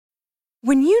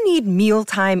When you need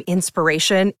mealtime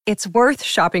inspiration, it's worth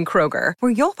shopping Kroger,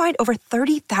 where you'll find over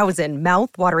 30,000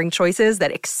 mouth-watering choices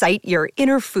that excite your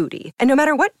inner foodie. And no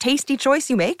matter what tasty choice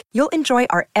you make, you'll enjoy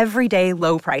our everyday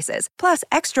low prices, plus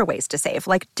extra ways to save,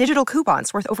 like digital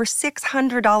coupons worth over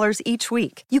 $600 each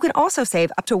week. You can also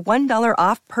save up to $1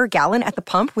 off per gallon at the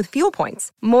pump with fuel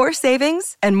points. More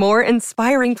savings and more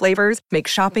inspiring flavors make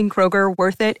shopping Kroger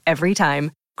worth it every time.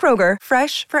 Kroger,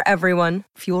 fresh for everyone.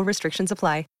 Fuel restrictions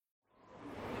apply.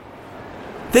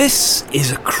 This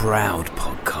is a Crowd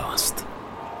podcast.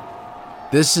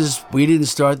 This is We Didn't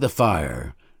Start the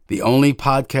Fire, the only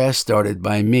podcast started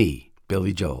by me,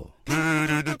 Billy Joel.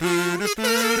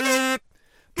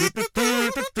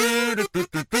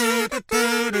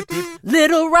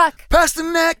 Little Rock,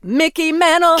 Pasternak, Mickey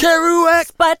Mantle,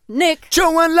 Kerouac, Sputnik,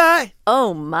 Zhou Enlai.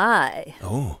 Oh my.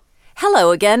 Oh.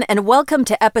 Hello again, and welcome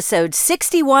to episode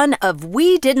 61 of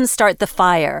We Didn't Start the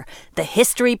Fire, the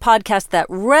history podcast that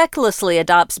recklessly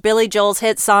adopts Billy Joel's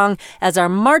hit song as our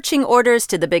marching orders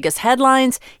to the biggest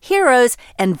headlines, heroes,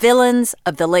 and villains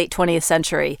of the late 20th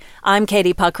century. I'm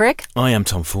Katie Puckrick. I am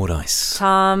Tom Fordyce.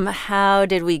 Tom, how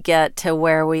did we get to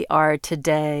where we are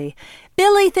today?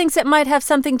 Billy thinks it might have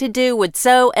something to do with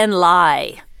Zhou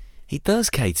Enlai. He does,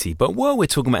 Katie, but while we're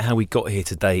talking about how we got here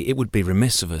today, it would be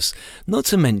remiss of us not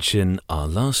to mention our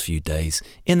last few days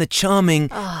in the charming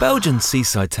Belgian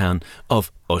seaside town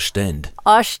of Ostend.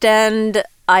 Ostend,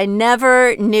 I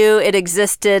never knew it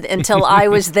existed until I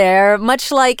was there, much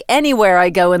like anywhere I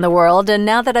go in the world. And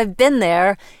now that I've been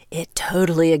there, it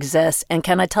totally exists. And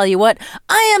can I tell you what?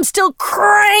 I am still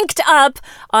cranked up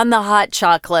on the hot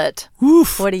chocolate.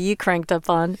 Oof. What are you cranked up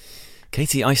on?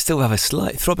 Katie, I still have a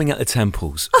slight throbbing at the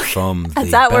temples from the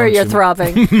Is that where you're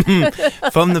throbbing?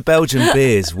 from the Belgian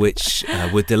beers, which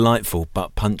were delightful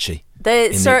but punchy. The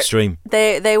extreme.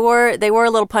 They were a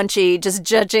little punchy, just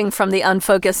judging from the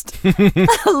unfocused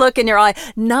look in your eye.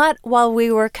 Not while we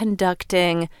were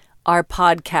conducting our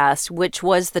podcast, which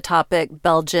was the topic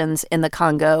Belgians in the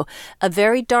Congo. A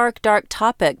very dark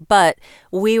topic, but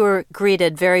we were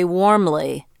greeted very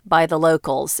warmly by the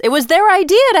locals. It was their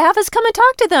idea to have us come and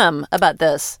talk to them about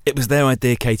this. It was their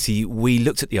idea, Katie. We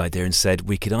looked at the idea and said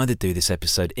we could either do this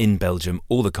episode in Belgium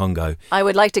or the Congo. I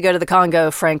would like to go to the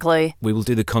Congo, frankly. We will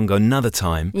do the Congo another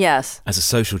time. Yes. As a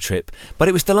social trip. But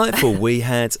it was delightful. We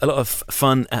had a lot of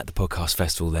fun at the podcast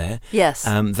festival there. Yes.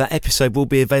 That episode will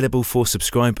be available for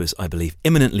subscribers, I believe,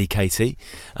 imminently, Katie,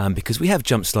 because we have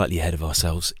jumped slightly ahead of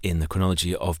ourselves in the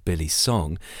chronology of Billy's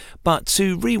song. But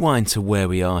to rewind to where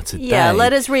we are today... Yeah,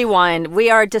 let us rewind.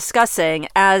 We are discussing,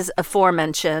 as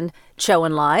aforementioned, Zhou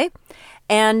Enlai.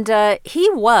 And he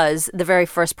was the very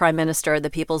first prime minister of the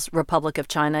People's Republic of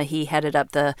China. He headed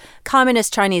up the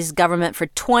Communist Chinese government for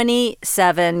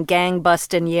 27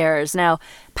 gang-busting years. Now,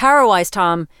 power-wise,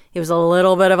 Tom, he was a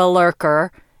little bit of a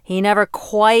lurker. He never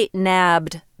quite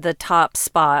nabbed the top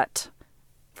spot,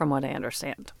 from what I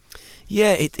understand.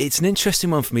 Yeah, it's an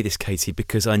interesting one for me, this, Katie,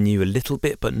 because I knew a little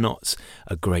bit, but not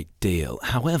a great deal.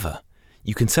 However,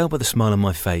 you can tell by the smile on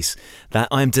my face that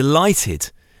I'm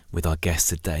delighted with our guest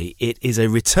today. It is a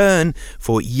return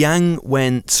for Yang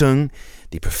Wen-tsung,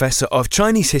 the Professor of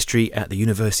Chinese History at the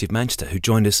University of Manchester, who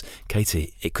joined us,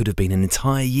 Katie, it could have been an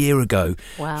entire year ago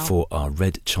for our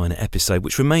Red China episode,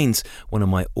 which remains one of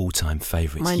my all-time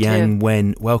favourites. Mine Yang too.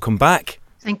 Wen, welcome back.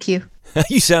 Thank you.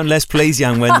 You sound less pleased,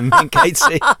 Yang Wen, than me and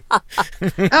Katie.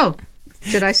 Oh,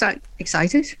 should I sound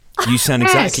excited? You sound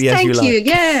exactly yes, as you like. Thank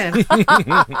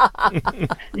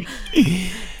you, yeah.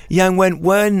 Yang Wen,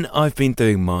 when I've been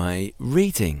doing my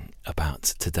reading about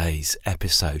today's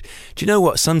episode, do you know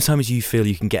what? Sometimes you feel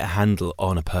you can get a handle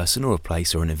on a person or a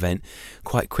place or an event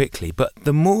quite quickly. But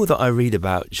the more that I read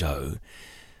about Zhou,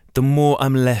 the more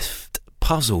I'm left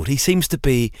puzzled. He seems to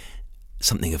be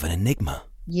something of an enigma.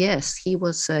 Yes, he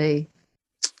was a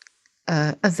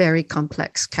very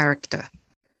complex character,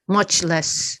 much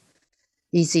less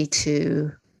easy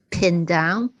to pin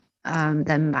down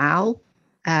than Mao.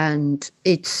 And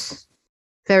it's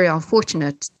very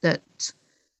unfortunate that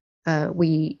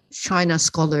we China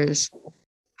scholars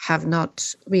have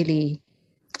not really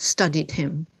studied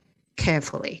him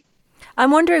carefully.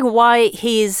 I'm wondering why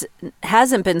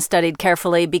hasn't been studied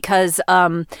carefully, because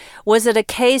was it a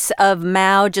case of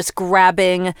Mao just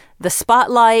grabbing the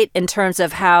spotlight in terms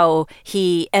of how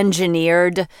he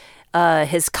engineered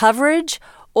his coverage,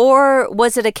 or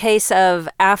was it a case of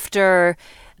after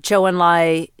Zhou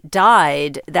Enlai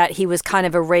died that he was kind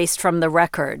of erased from the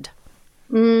record?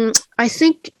 I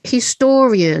think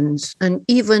historians and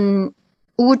even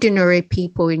ordinary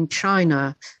people in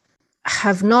China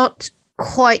have not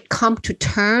quite come to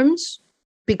terms,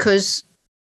 because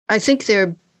I think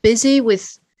they're busy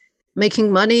with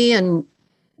making money and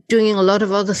doing a lot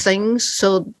of other things.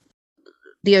 So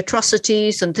the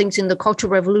atrocities and things in the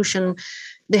Cultural Revolution,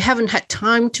 they haven't had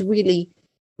time to really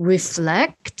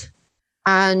reflect.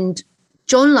 And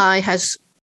Zhou Enlai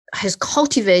has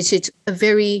cultivated a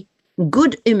very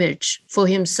good image for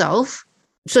himself,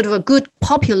 sort of a good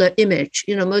popular image.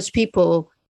 Most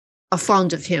people are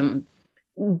fond of him.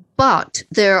 But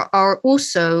there are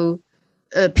also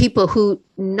people who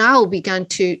now began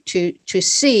to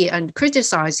see and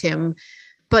criticize him,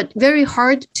 but very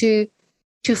hard to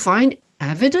find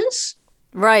evidence.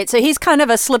 Right. So he's kind of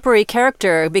a slippery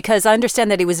character, because I understand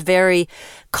that he was very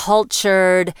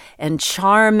cultured and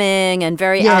charming and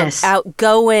very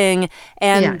outgoing.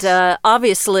 And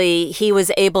obviously he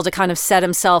was able to kind of set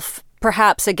himself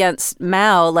perhaps against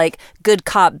Mao, like good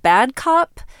cop, bad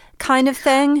cop kind of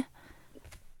thing.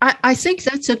 I think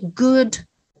that's a good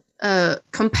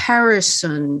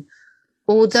comparison,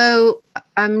 although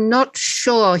I'm not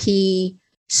sure he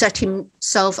set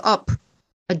himself up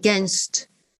against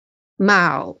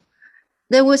Mao.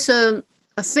 There was a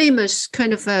famous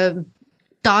kind of a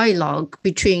dialogue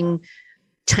between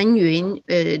Chen Yun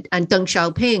and Deng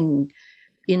Xiaoping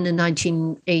in the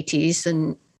 1980s,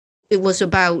 and it was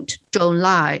about Zhou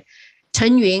Enlai.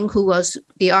 Chen Yun, who was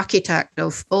the architect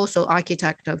of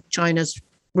China's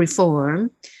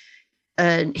reform,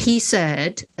 and he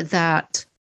said that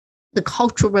the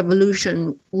Cultural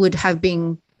Revolution would have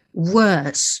been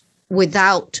worse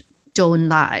without Zhou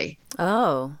Enlai.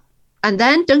 Oh. And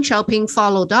then Deng Xiaoping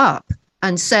followed up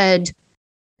and said,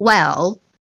 well,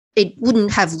 it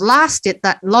wouldn't have lasted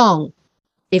that long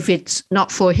if it's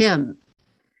not for him.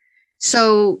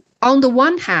 So on the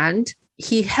one hand,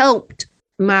 he helped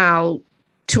Mao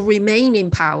to remain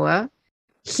in power.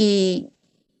 He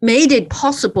made it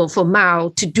possible for Mao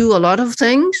to do a lot of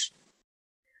things.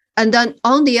 And then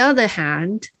on the other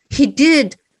hand, he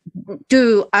did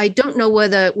do, I don't know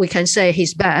whether we can say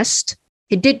his best,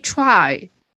 he did try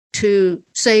to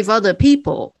save other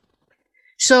people.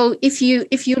 So if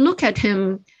you look at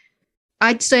him,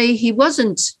 I'd say he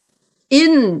wasn't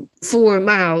in for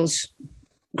Mao's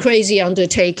crazy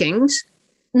undertakings.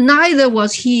 Neither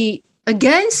was he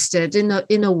against it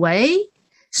in a way.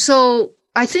 So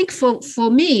I think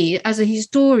for me as a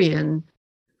historian,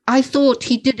 I thought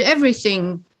he did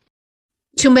everything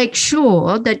to make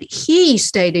sure that he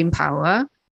stayed in power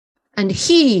and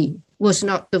he was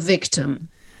not the victim.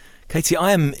 Katie,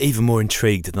 I am even more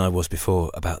intrigued than I was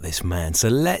before about this man. So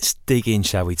let's dig in,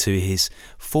 shall we, to his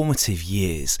formative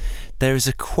years. There is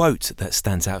a quote that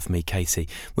stands out for me, Katie,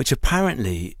 which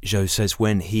apparently Zhou says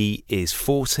when he is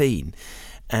 14.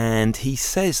 And he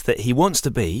says that he wants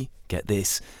to be, get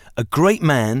this, a great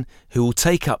man who will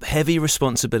take up heavy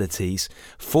responsibilities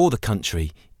for the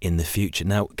country in the future.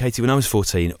 Now, Katie, when I was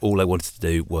 14, all I wanted to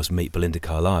do was meet Belinda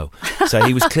Carlisle. So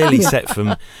he was clearly set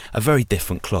from a very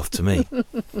different cloth to me.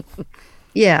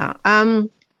 Yeah.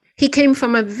 He came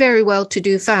from a very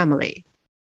well-to-do family,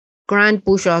 grand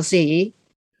bourgeoisie.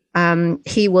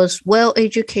 He was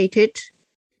well-educated,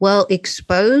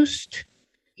 well-exposed.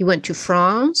 He went to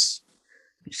France,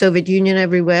 Soviet Union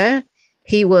everywhere.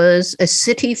 He was a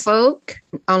city folk,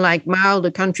 unlike Mao,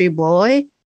 the country boy.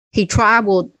 He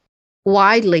traveled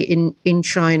widely in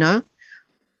China.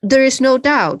 There is no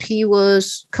doubt he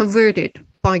was converted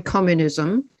by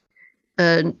communism,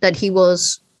 that he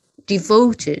was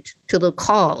devoted to the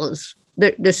cause.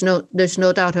 There's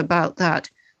no doubt about that.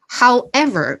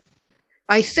 However,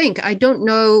 I don't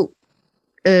know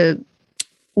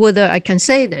whether I can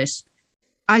say this.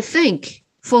 I think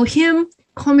for him,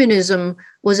 communism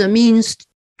was a means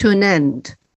to an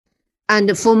end.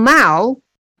 And for Mao,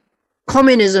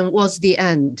 communism was the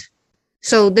end.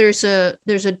 So there's a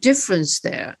difference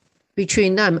there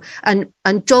between them. And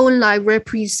Zhou Enlai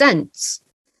represents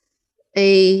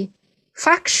a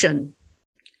faction.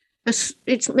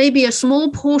 It's maybe a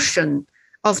small portion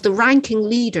of the ranking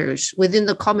leaders within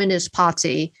the Communist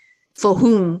Party for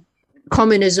whom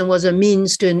communism was a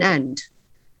means to an end.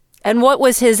 And what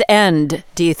was his end,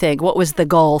 do you think? What was the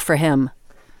goal for him?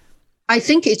 I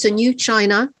think it's a new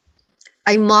China,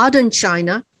 a modern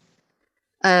China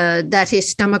that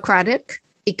is democratic,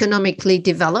 economically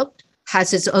developed,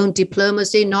 has its own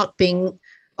diplomacy, not being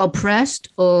oppressed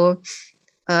or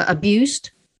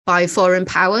abused by foreign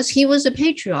powers. He was a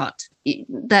patriot.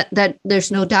 That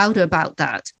there's no doubt about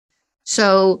that.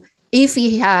 So if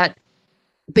he had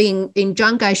been in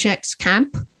Chiang Kai-shek's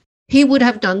camp, he would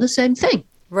have done the same thing.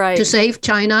 Right. To save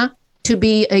China, to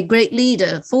be a great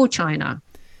leader for China.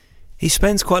 He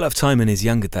spends quite a lot of time in his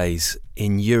younger days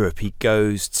in Europe. He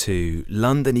goes to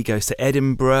London, he goes to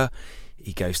Edinburgh,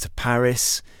 he goes to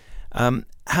Paris.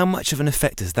 How much of an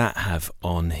effect does that have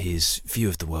on his view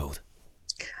of the world?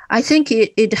 I think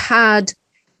it had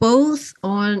both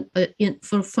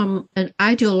from an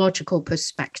ideological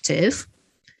perspective,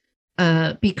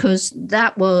 because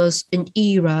that was an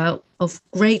era of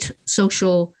great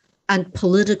social and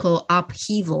political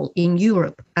upheaval in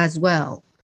Europe as well.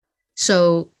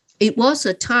 So it was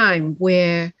a time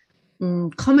where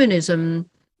communism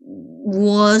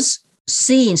was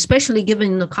seen, especially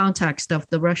given the context of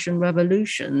the Russian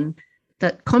Revolution,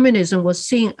 that communism was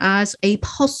seen as a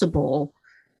possible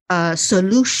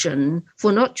solution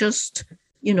for not just,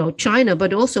 China,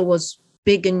 but also was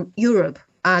big in Europe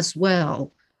as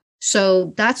well.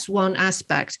 So that's one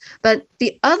aspect. But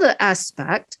the other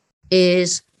aspect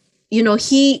is,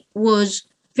 he was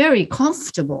very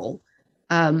comfortable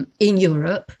in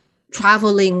Europe,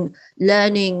 traveling,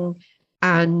 learning,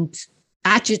 and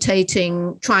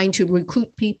agitating, trying to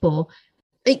recruit people.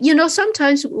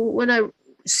 Sometimes when I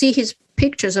see his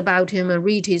pictures about him and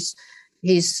read his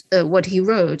what he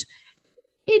wrote,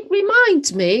 it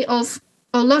reminds me of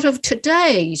a lot of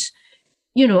today's,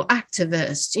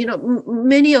 activists.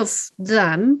 Many of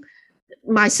them,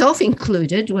 myself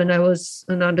included, when I was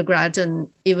an undergrad and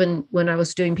even when I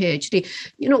was doing PhD,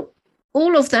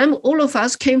 all of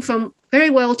us came from very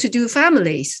well-to-do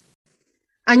families.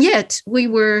 And yet we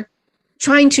were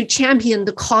trying to champion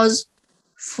the cause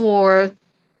for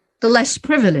the less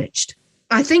privileged.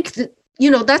 I think that,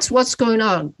 that's what's going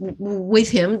on with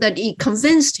him, that it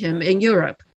convinced him in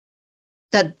Europe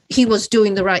that he was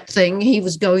doing the right thing, he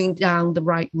was going down the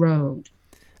right road.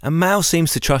 And Mao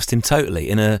seems to trust him totally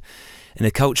in a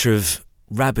culture of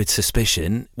rabid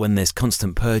suspicion when there's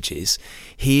constant purges.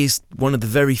 He is one of the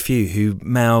very few who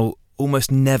Mao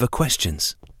almost never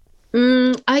questions.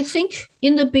 I think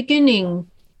in the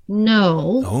beginning,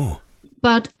 no. Oh.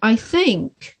 But I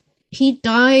think he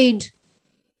died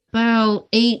about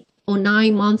 8 or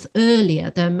 9 months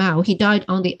earlier than Mao. He died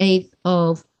on the 8th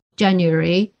of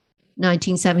January,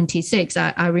 1976.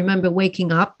 I remember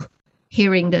waking up,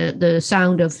 hearing the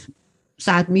sound of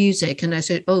sad music, and I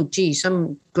said, "Oh, gee,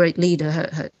 some great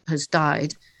leader has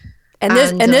died." And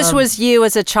this was you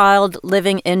as a child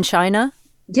living in China?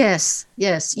 Yes.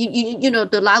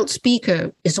 The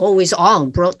loudspeaker is always on,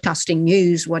 broadcasting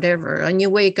news, whatever. And you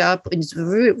wake up, it's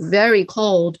very, very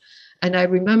cold. And I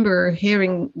remember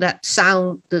hearing that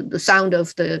sound, the sound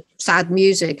of the sad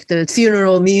music, the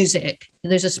funeral music.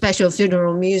 There's a special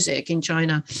funeral music in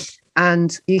China.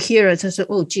 And you hear it, I said,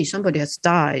 "Oh, gee, somebody has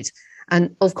died."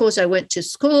 And of course, I went to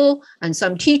school and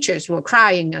some teachers were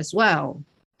crying as well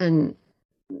and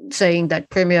saying that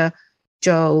Premier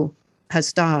Zhou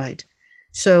has died.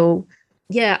 So,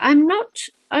 yeah, I'm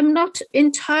not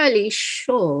entirely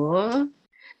sure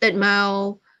that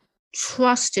Mao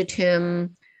trusted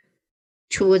him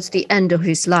towards the end of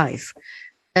his life,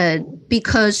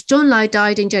 because Zhou Enlai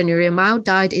died in January, Mao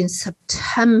died in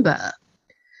September,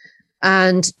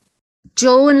 and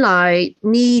Zhou Enlai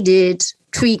needed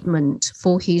treatment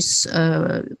for his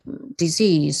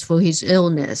disease, for his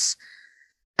illness,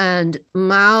 and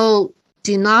Mao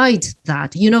denied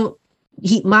that.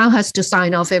 Mao has to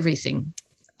sign off everything.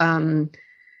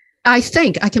 I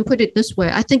think I can put it this way.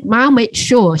 I think Mao made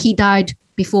sure he died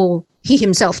before he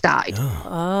himself died.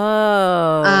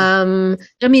 Oh.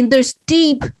 There's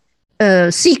deep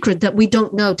secret that we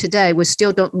don't know today. We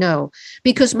still don't know,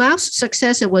 because Mao's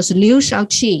successor was Liu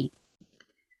Shaoqi,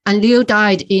 and Liu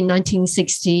died in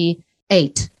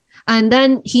 1968. And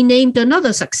then he named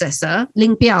another successor,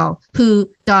 Ling Biao, who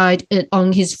died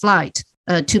on his flight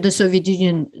to the Soviet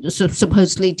Union,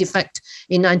 supposedly defect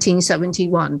in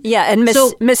 1971. Yeah, and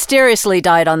mysteriously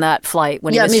died on that flight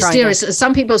when he was mysterious. trying to...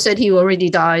 Some people said he already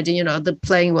died. The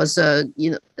plane was,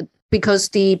 because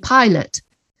the pilot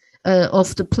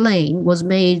of the plane was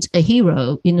made a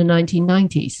hero in the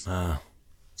 1990s.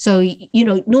 So,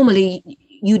 normally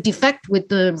you defect with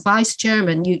the vice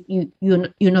chairman,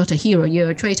 you're not a hero, you're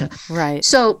a traitor. Right.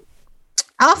 So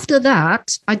after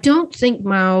that, I don't think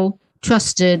Mao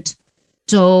trusted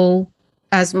Zhou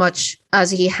as much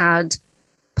as he had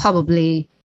probably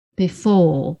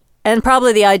before. And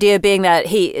probably the idea being that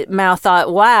Mao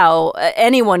thought, wow,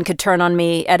 anyone could turn on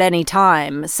me at any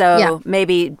time. So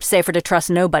maybe safer to trust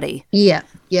nobody. Yeah.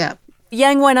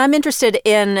 Yang Wen, I'm interested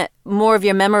in more of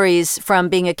your memories from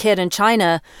being a kid in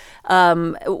China.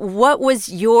 What was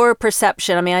your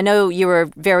perception? I mean, I know you were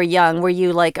very young. Were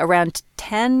you like around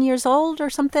 10 years old or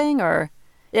something? Or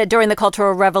during the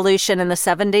Cultural Revolution in the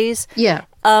 70s? Yeah.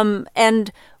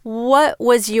 And what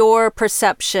was your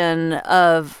perception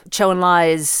of Zhou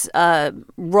Enlai's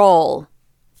role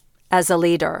as a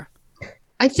leader?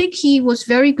 I think he was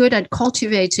very good at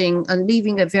cultivating and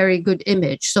leaving a very good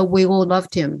image. So we all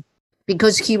loved him.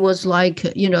 because he was like,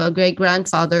 a great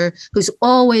grandfather who's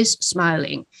always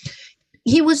smiling.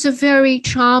 He was a very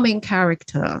charming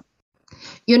character.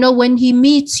 When he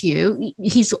meets you,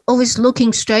 he's always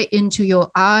looking straight into your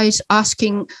eyes,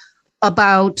 asking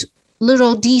about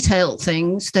little detailed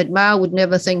things that Mao would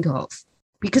never think of.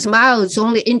 Because Mao is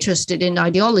only interested in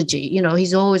ideology.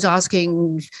 He's always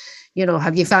asking,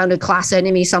 have you found a class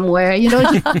enemy somewhere?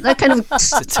 That kind of...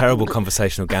 It's a terrible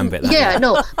conversational gambit. Yeah,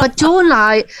 no. But Zhou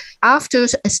Enlai, after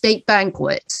a state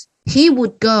banquet, he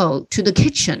would go to the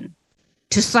kitchen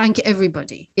to thank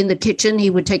everybody. In the kitchen, he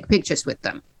would take pictures with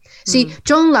them. See,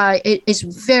 Zhou Enlai is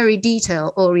very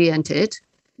detail-oriented,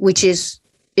 which is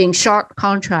in sharp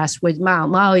contrast with Mao.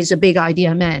 Mao is a big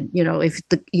idea man.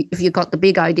 If you got the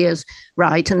big ideas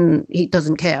right, and he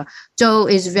doesn't care. Zhou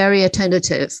is very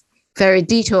attentive, very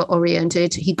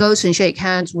detail-oriented. He goes and shake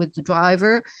hands with the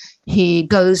driver. He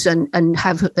goes and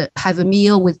have a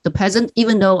meal with the peasant,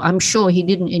 even though I'm sure he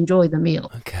didn't enjoy the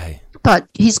meal. Okay. But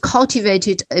he's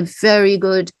cultivated a very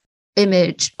good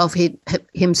image of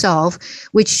himself,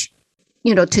 which,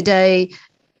 today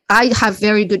I have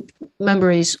very good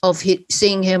memories of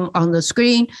seeing him on the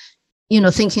screen,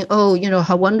 thinking, oh,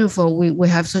 how wonderful we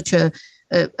have such a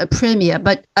premiere.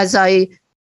 But as I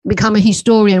become a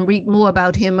historian, read more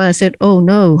about him, I said, oh,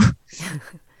 no.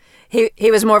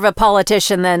 He was more of a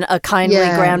politician than a kindly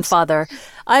grandfather.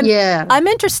 I'm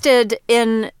interested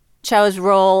in Zhao's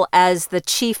role as the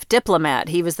chief diplomat.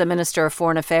 He was the Minister of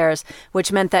Foreign Affairs,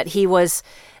 which meant that he was,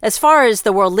 as far as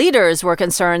the world leaders were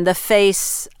concerned, the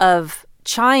face of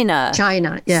China.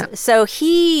 Yeah. So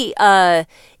he,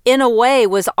 in a way,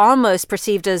 was almost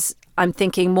perceived as, I'm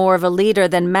thinking, more of a leader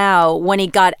than Mao when he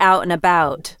got out and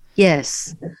about.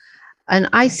 Yes. And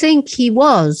I think he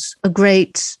was a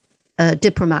great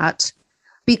diplomat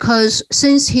because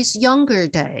since his younger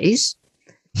days,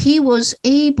 he was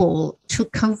able to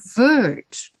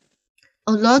convert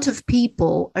a lot of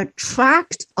people,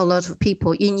 attract a lot of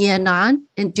people in Yan'an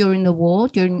and during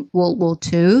World War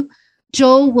II.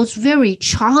 Zhou was very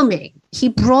charming. He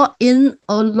brought in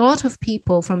a lot of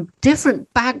people from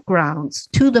different backgrounds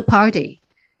to the party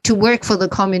to work for the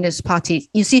Communist Party.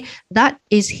 You see, that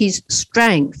is his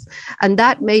strength, and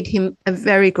that made him a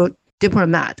very good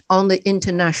diplomat on the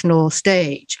international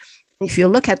stage. If you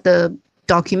look at the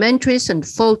documentaries and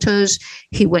photos,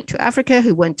 he went to Africa,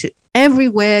 he went to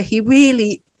everywhere. He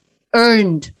really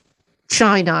earned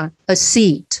China a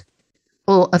seat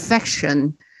or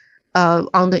affection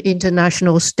on the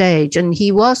international stage. And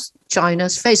he was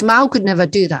China's face. Mao could never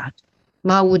do that.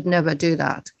 Mao would never do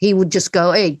that. He would just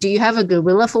go, hey, do you have a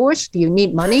guerrilla force? Do you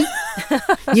need money?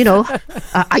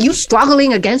 Are you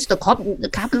struggling against the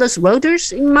capitalist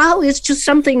voters? Mao is just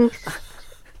something...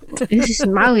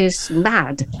 Mao is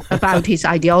mad about his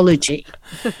ideology.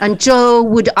 And Zhou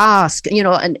would ask,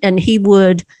 and he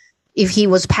would, if he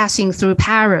was passing through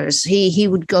Paris, he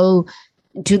would go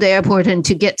to the airport and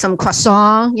to get some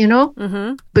croissant,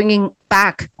 bringing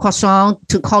back croissant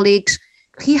to colleagues.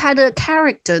 He had a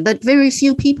character that very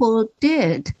few people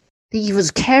did. He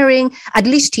was caring, at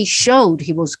least he showed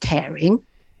he was caring.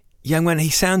 Yang Wen, he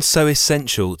sounds so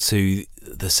essential to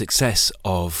the success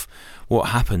of what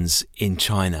happens in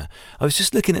China. I was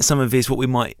just looking at some of what we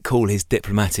might call his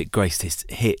diplomatic greatest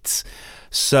hits.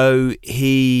 So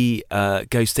he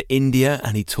goes to India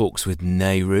and he talks with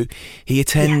Nehru. He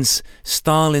attends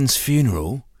Stalin's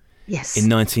funeral in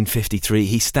 1953.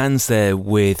 He stands there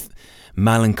with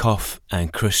Malenkov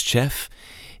and Khrushchev.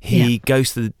 He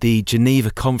goes to the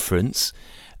Geneva conference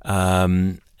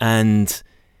and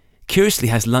curiously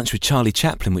has lunch with Charlie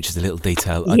Chaplin, which is a little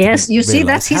detail. Yes, you see,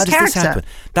 that's his character. How does this happen?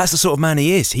 That's the sort of man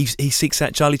he is. He seeks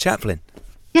out Charlie Chaplin.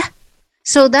 Yeah.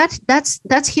 So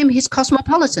that's him. He's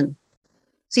cosmopolitan.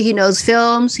 See, he knows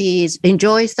films. He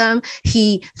enjoys them.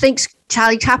 He thinks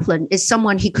Charlie Chaplin is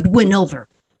someone he could win over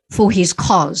for his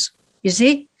cause. You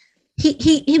see?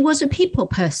 He was a people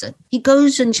person. He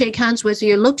goes and shakes hands with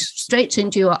you, looks straight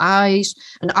into your eyes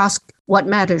and asks what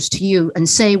matters to you and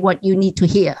say what you need to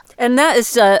hear. And that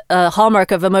is a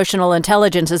hallmark of emotional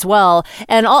intelligence as well.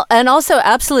 And also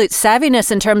absolute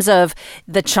savviness in terms of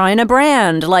the China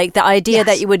brand, like the idea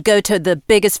that you would go to the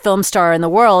biggest film star in the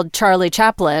world, Charlie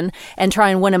Chaplin, and try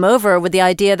and win him over with the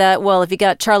idea that, well, if you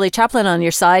got Charlie Chaplin on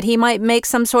your side, he might make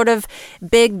some sort of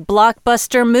big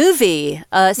blockbuster movie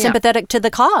sympathetic to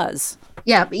the cause.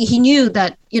 Yeah, he knew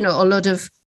that, a lot of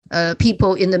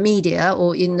people in the media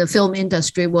or in the film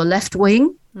industry were left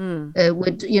wing,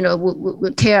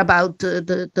 would care about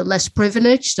the less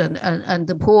privileged and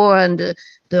the poor and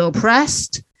the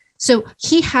oppressed. So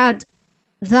he had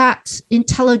that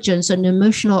intelligence and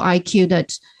emotional IQ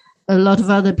that a lot of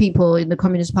other people in the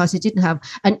Communist Party didn't have.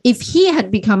 And if he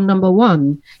had become number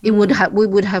one, we would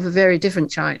have a very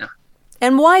different China.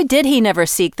 And why did he never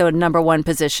seek the number one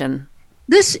position?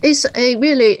 This is a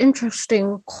really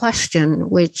interesting question,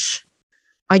 which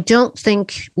I don't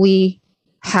think we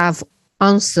have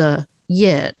answer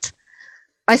yet.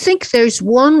 I think there's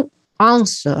one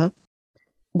answer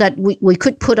that we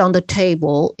could put on the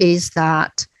table is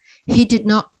that he did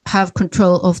not have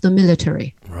control of the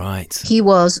military. Right. He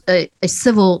was a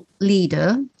civil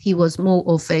leader. He was more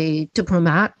of a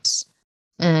diplomat,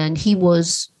 and he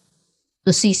was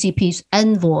the CCP's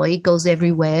envoy, goes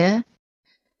everywhere.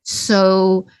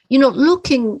 So,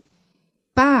 looking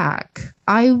back,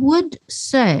 I would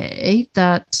say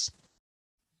that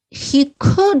he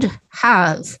could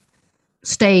have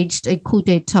staged a coup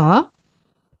d'etat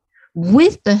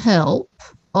with the help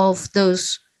of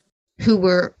those who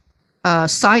were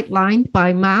sidelined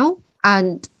by Mao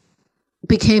and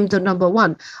became the number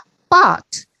one.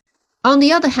 But on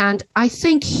the other hand, I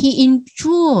think he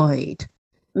enjoyed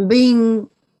being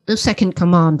the second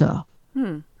commander.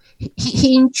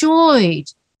 He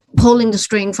enjoyed pulling the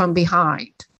string from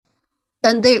behind.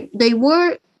 And they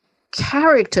were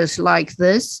characters like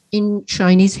this in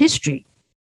Chinese history,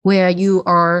 where you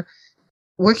are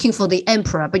working for the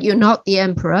emperor, but you're not the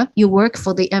emperor. You work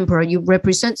for the emperor. You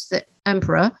represent the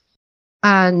emperor.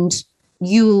 And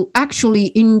you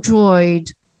actually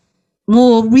enjoyed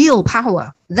more real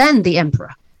power than the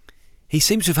emperor. He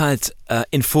seems to have had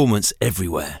informants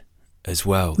everywhere as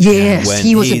well. Yes,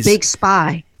 he was a big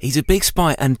spy. He's a big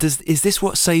spy. And is this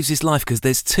what saves his life? Because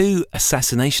there's 2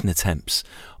 assassination attempts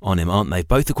on him, aren't they?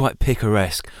 Both are quite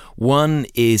picaresque. One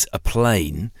is a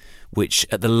plane, which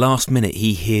at the last minute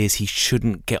he hears he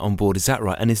shouldn't get on board. Is that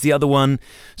right? And is the other one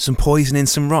some poison in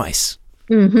some rice?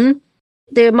 Mm-hmm.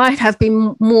 There might have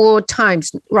been more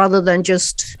times rather than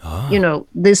just,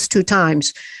 these 2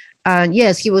 times. And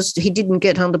yes, he didn't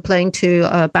get on the plane to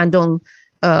Bandung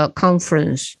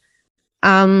conference.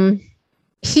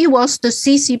 He was the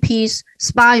CCP's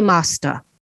spy master.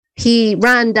 He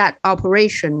ran that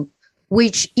operation,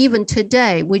 which even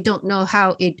today, we don't know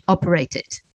how it operated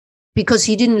because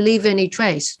he didn't leave any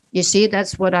trace. You see,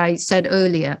 that's what I said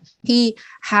earlier. He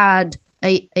had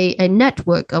a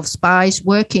network of spies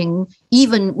working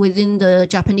even within the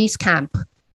Japanese camp.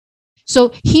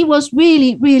 So he was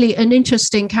really, really an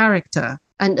interesting character.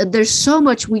 And there's so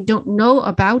much we don't know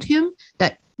about him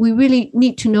that we really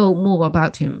need to know more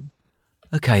about him.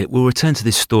 Okay, we'll return to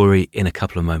this story in a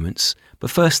couple of moments. But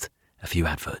first, a few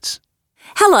adverts.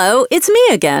 Hello, it's me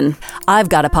again. I've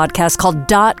got a podcast called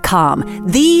 .com,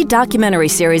 the documentary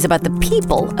series about the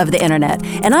people of the internet.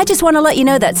 And I just want to let you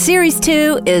know that Series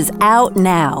 2 is out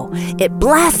now. It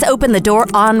blasts open the door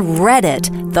on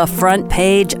Reddit, the front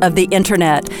page of the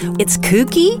internet. It's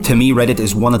kooky. To me, Reddit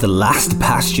is one of the last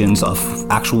bastions of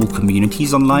actual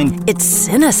communities online. It's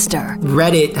sinister.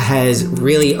 Reddit has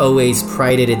really always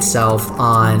prided itself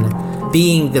on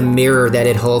being the mirror that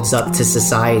it holds up to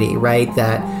society, right?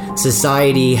 That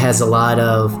society has a lot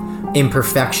of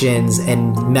imperfections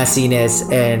and messiness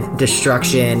and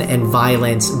destruction and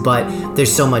violence, but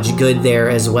there's so much good there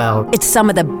as well. It's some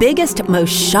of the biggest,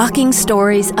 most shocking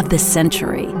stories of the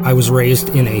century. I was raised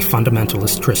in a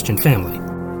fundamentalist Christian family.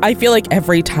 I feel like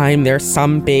every time there's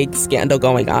some big scandal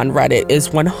going on, Reddit is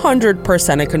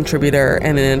 100% a contributor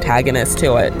and an antagonist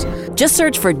to it. Just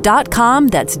search for .com,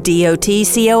 that's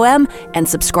DOTCOM, and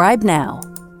subscribe now.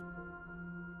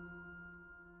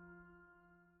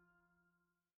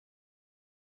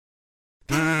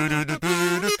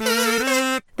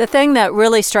 The thing that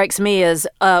really strikes me is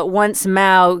once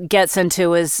Mao gets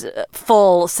into his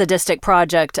full sadistic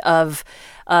project of,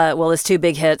 his 2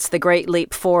 big hits, The Great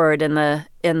Leap Forward in the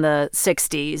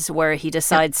 60s, where he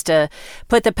decides to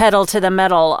put the pedal to the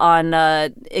metal on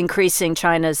increasing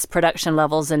China's production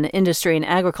levels in industry and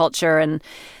agriculture. And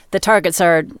the targets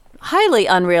are highly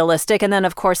unrealistic. And then,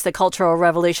 of course, the Cultural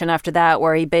Revolution after that,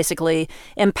 where he basically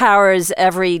empowers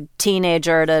every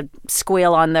teenager to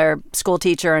squeal on their school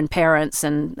teacher and parents,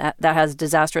 and that has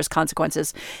disastrous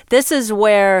consequences. This is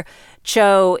where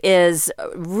Zhou is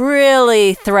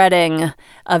really threading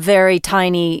a very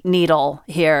tiny needle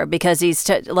here, because he's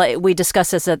we discussed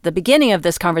this at the beginning of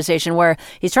this conversation, where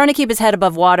he's trying to keep his head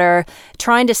above water,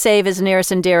 trying to save his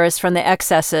nearest and dearest from the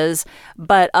excesses,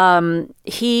 but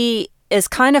he is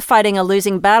kind of fighting a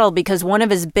losing battle because one of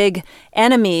his big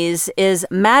enemies is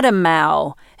Madame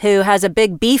Mao, who has a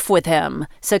big beef with him.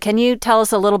 So can you tell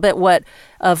us a little bit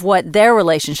of what their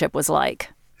relationship was like?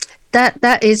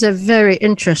 That is a very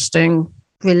interesting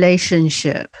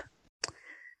relationship.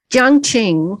 Jiang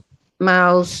Qing,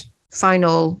 Mao's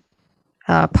final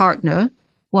partner,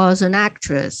 was an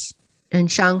actress in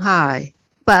Shanghai,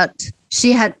 but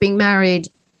she had been married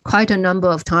quite a number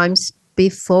of times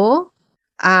before.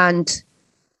 And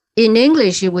in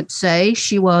English, you would say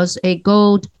she was a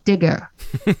gold digger.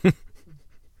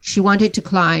 She wanted to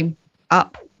climb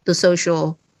up the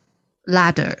social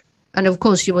ladder. And of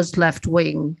course, she was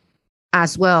left-wing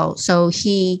as well. So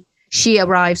she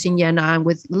arrives in Yan'an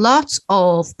with lots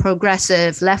of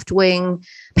progressive, left-wing,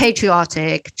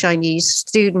 patriotic Chinese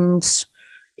students,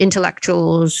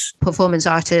 intellectuals, performance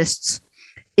artists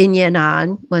in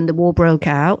Yan'an when the war broke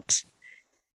out.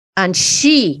 And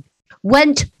she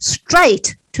went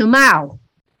straight to Mao.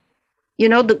 You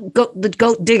know, the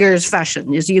goat diggers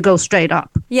fashion is you go straight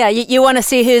up. Yeah, you want to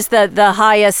see who's the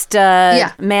highest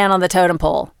man on the totem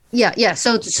pole. Yeah.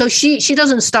 So she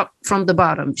doesn't stop from the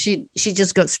bottom. She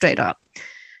just goes straight up.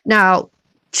 Now,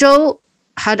 Zhou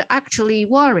had actually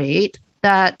worried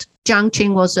that Jiang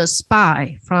Qing was a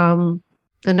spy from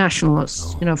the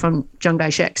nationalists, from Chiang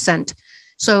Kai-shek sent.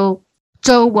 So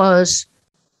Zhou was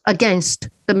against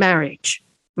the marriage.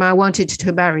 Mao wanted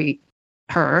to marry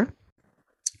her.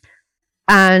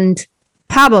 And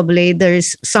probably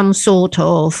there's some sort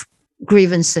of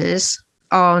grievances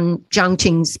on Jiang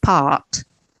Qing's part.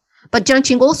 But Jiang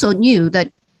Qing also knew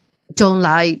that Zhou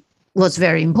Enlai was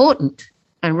very important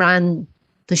and ran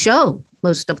the show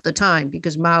most of the time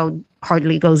because Mao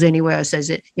hardly goes anywhere, says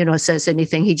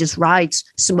anything. He just writes,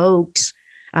 smokes,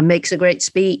 and makes a great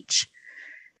speech.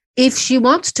 If she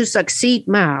wants to succeed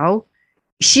Mao,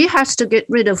 she has to get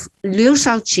rid of Liu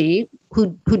Shaoqi, who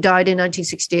died in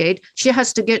 1968. She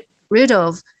has to get rid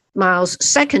of Mao's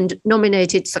second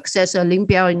nominated successor, Lin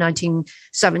Biao, in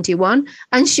 1971.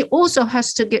 And she also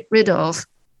has to get rid of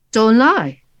Zhou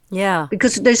Enlai. Yeah.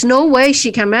 Because there's no way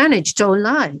she can manage Zhou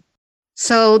Enlai.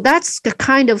 So that's the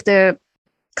kind of their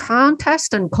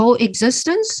contest and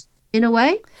coexistence in a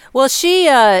way. Well, she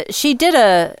hit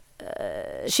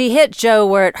Zhou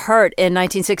where it hurt in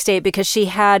 1968 because she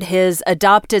had his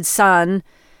adopted son,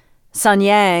 Sun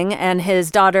Yang, and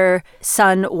his daughter,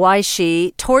 Sun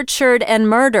Weishi, tortured and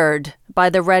murdered by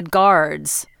the Red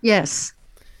Guards. Yes.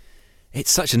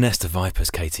 It's such a nest of vipers,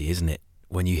 Katie, isn't it?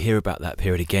 When you hear about that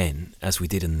period again, as we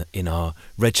did in our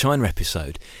Red China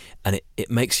episode, and it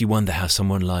makes you wonder how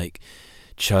someone like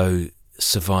Zhou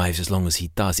survives as long as he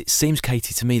does. It seems,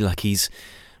 Katie, to me like he's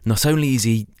not only is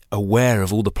he aware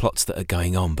of all the plots that are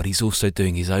going on, but he's also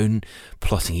doing his own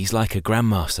plotting. He's like a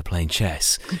grandmaster playing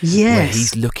chess. Yes. Where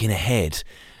he's looking ahead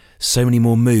so many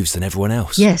more moves than everyone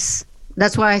else. Yes.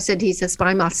 That's why I said he's a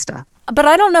spy master. But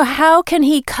I don't know, how can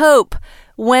he cope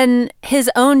when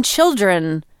his own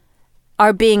children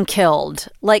are being killed?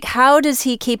 Like, how does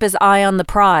he keep his eye on the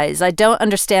prize? I don't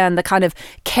understand the kind of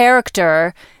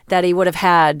character that he would have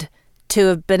had to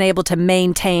have been able to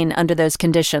maintain under those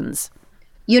conditions.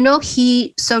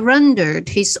 He surrendered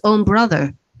his own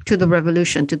brother to the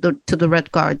revolution, to the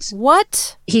Red Guards.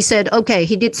 What? He said, okay,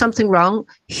 he did something wrong.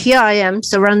 Here I am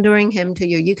surrendering him to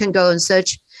you. You can go and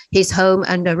search his home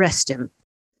and arrest him.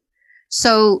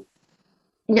 So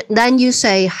then you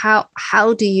say,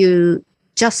 how do you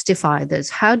justify this?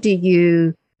 How do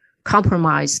you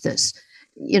compromise this?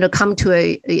 Come to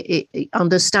a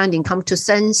understanding, come to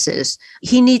senses.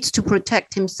 He needs to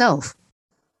protect himself.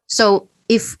 So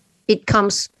if it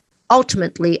comes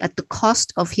ultimately at the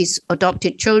cost of his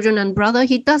adopted children and brother,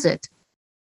 he does it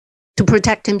to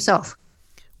protect himself.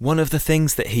 One of the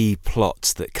things that he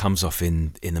plots that comes off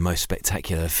in the most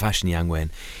spectacular fashion, Yang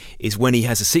Wen, is when he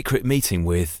has a secret meeting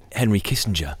with Henry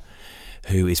Kissinger,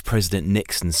 who is President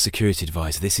Nixon's security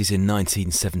advisor. This is in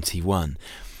 1971.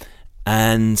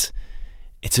 And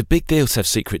it's a big deal to have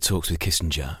secret talks with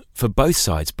Kissinger for both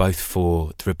sides, both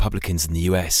for the Republicans in the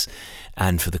US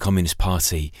and for the Communist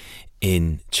Party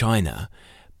in China.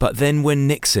 But then when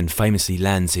Nixon famously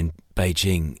lands in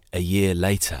Beijing a year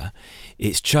later,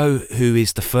 it's Zhou who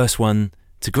is the first one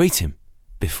to greet him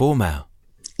before Mao.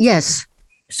 Yes.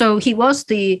 So he was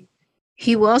the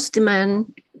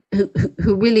man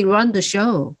who really ran the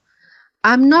show.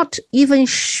 I'm not even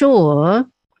sure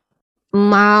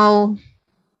Mao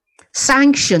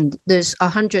sanctioned this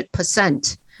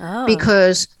 100%,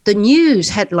 because the news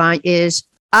headline is,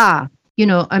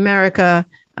 America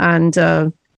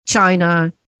and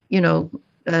China,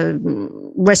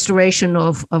 restoration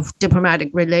of diplomatic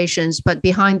relations, but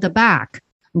behind the back,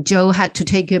 Zhou had to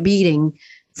take a beating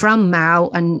from Mao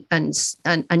and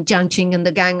Jiang Qing and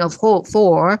the Gang of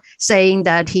Four, saying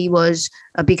that he was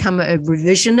become a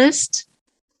revisionist.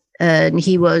 And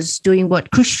he was doing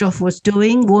what Khrushchev was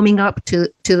doing, warming up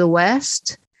to the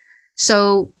West.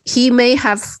 So he may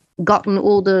have gotten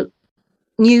all the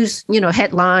news,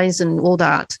 headlines and all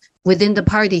that within the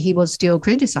party, he was still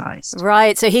criticized.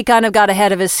 Right. So he kind of got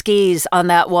ahead of his skis on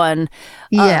that one.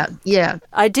 Yeah.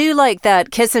 I do like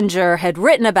that Kissinger had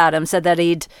written about him, said that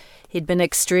he'd been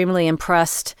extremely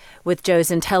impressed with Zhou's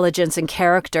intelligence and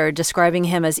character, describing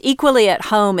him as equally at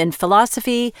home in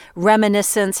philosophy,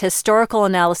 reminiscence, historical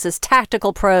analysis,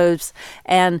 tactical prose,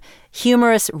 and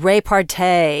humorous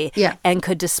repartee, and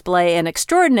could display an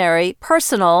extraordinary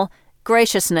personal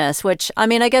graciousness, which, I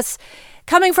mean, I guess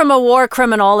coming from a war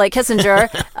criminal like Kissinger,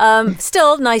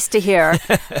 still nice to hear.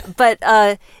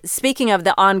 But speaking of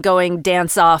the ongoing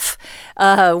dance-off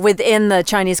within the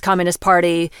Chinese Communist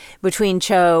Party between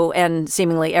Zhou and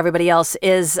seemingly everybody else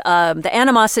is the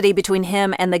animosity between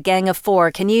him and the Gang of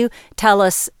Four. Can you tell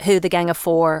us who the Gang of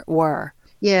Four were?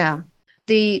 Yeah.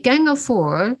 The Gang of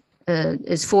Four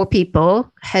is 4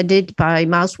 people headed by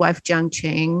Mao's wife Jiang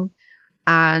Qing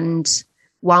and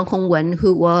Wang Hongwen,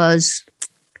 who was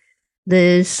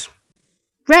this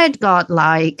red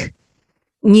god-like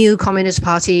new Communist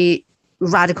Party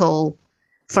radical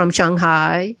from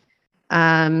Shanghai.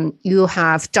 You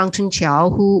have Zhang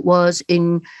Chenqiao, who was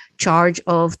in charge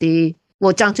of Zhang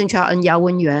Chenqiao and Yao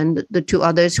Wenyuan, the 2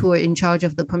 others who were in charge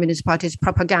of the Communist Party's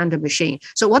propaganda machine.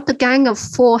 So what the Gang of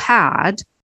Four had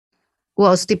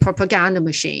was the propaganda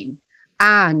machine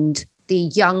and the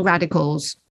young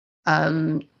radicals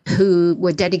who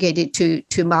were dedicated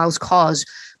to Mao's cause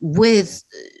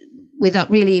without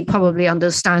really probably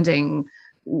understanding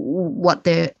what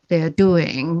they're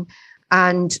doing.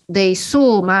 And they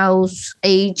saw Mao's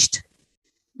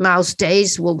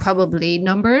days were probably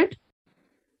numbered.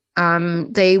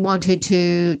 They wanted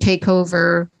to take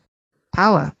over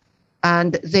power.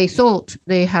 And they thought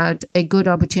they had a good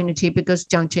opportunity because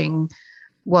Jiang Qing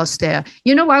was there.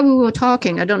 You know, while we were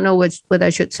talking, I don't know whether I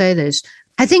should say this.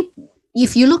 I think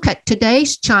if you look at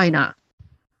today's China,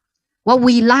 what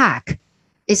we lack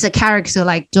is a character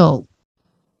like Zhou.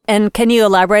 And can you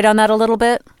elaborate on that a little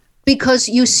bit? Because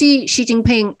you see Xi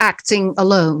Jinping acting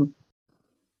alone.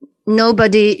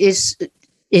 Nobody is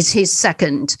his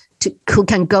second who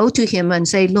can go to him and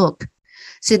say, look,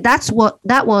 see, that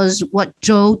was what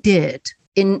Zhou did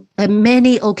in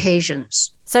many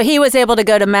occasions. So he was able to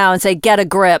go to Mao and say, get a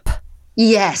grip.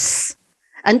 Yes.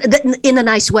 And in a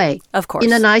nice way. Of course.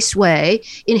 In a nice way,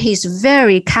 in his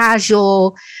very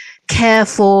casual,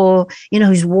 careful,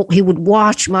 he would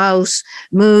watch Mao's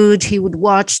mood. He would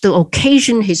watch the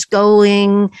occasion he's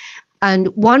going. And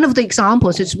one of the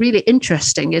examples is really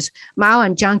interesting is Mao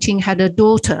and Jiang Qing had a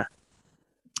daughter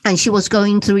and she was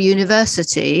going through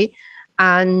university.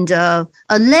 And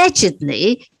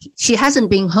allegedly, she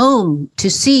hasn't been home to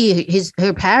see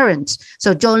her parents.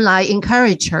 So Zhou Enlai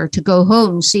encouraged her to go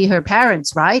home, see her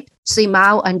parents, right? See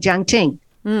Mao and Jiang Qing.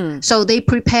 So they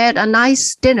prepared a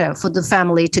nice dinner for the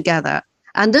family together.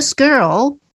 And this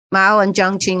girl, Mao and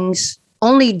Jiang Qing's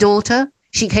only daughter,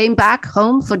 she came back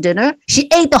home for dinner. She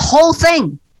ate the whole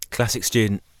thing. Classic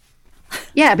student.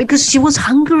 Yeah, because she was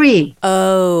hungry.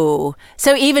 Oh,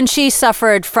 so even she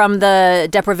suffered from the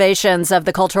deprivations of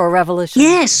the Cultural Revolution.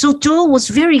 Yes, so Zhou was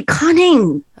very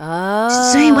cunning.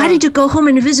 Oh. Saying, why did you go home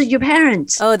and visit your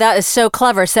parents? Oh, that is so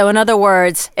clever. So in other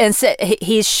words,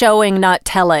 he's showing, not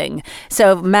telling.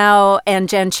 So Mao and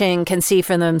Jiang Qing can see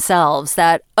for themselves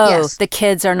that, yes, the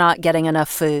kids are not getting enough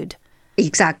food.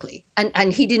 Exactly.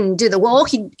 And he didn't do all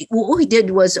he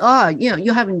did was,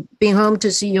 you haven't been home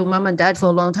to see your mom and dad for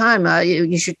a long time.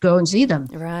 You should go and see them.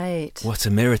 Right. What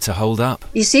a mirror to hold up.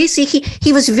 You see,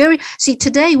 he was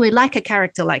today we lack a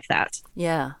character like that.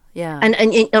 Yeah. Yeah. And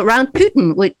around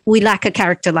Putin, we lack a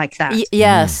character like that.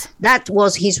 Yes. That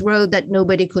was his role that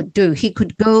nobody could do. He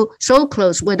could go so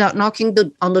close without knocking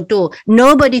on the door.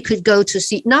 Nobody could go to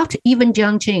see, not even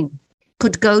Jiang Qing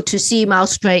could go to see Mao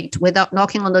straight without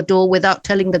knocking on the door, without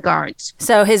telling the guards.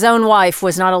 So his own wife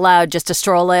was not allowed just to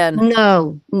stroll in?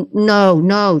 No.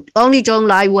 Only Zhou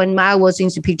Enlai, when Mao was in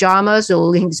his pajamas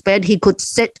or in his bed, he could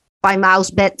sit by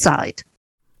Mao's bedside.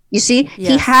 You see,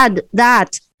 He had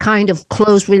that kind of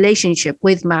close relationship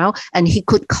with Mao, and he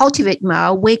could cultivate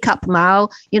Mao, wake up Mao,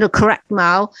 correct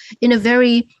Mao in a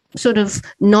very sort of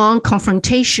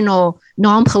non-confrontational,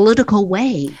 non-political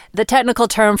way. The technical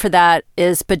term for that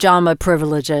is pajama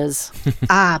privileges.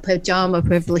 Pajama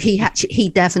privilege. He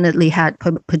definitely had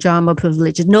pajama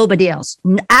privileges. Nobody else.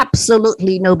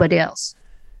 Absolutely nobody else.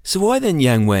 So why then,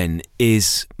 Yang Wen,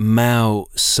 is Mao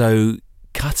so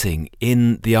cutting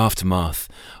in the aftermath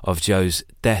of Zhou's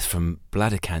death from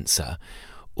bladder cancer?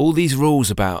 All these rules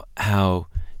about how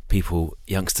people,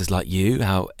 youngsters like you,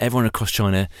 how everyone across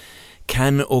China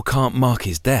can or can't mark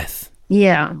his death.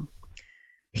 Yeah.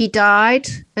 He died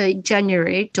in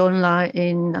January, Zhou Enlai,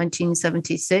 in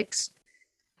 1976.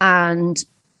 And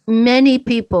many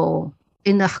people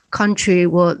in the country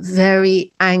were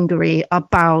very angry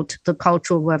about the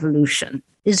Cultural Revolution.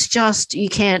 It's just, you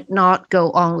can't not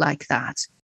go on like that.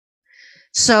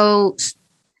 So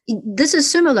this is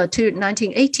similar to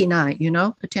 1989,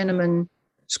 the Tiananmen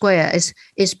Square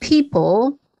is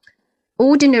people,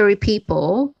 ordinary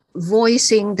people,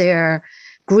 voicing their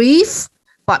grief,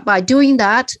 but by doing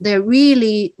that, they're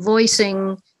really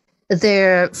voicing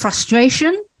their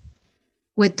frustration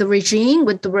with the regime,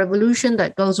 with the revolution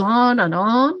that goes on and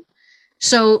on.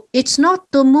 So it's not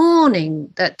the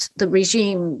mourning that the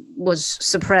regime was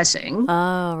suppressing,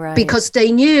 because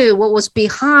they knew what was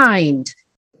behind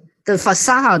the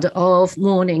facade of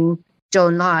mourning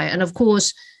Zhou Enlai. And of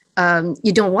course,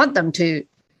 you don't want them to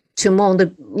mourn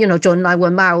Zhou Enlai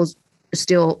when Mao's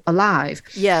still alive.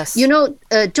 Yes. Zhou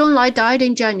Enlai died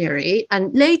in January,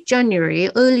 and late January,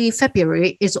 early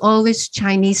February is always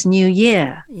Chinese New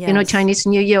Year. Yes. Chinese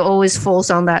New Year always falls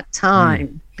on that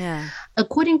time. Yeah.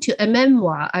 According to a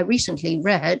memoir I recently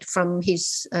read from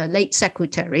his late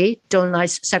secretary, Zhou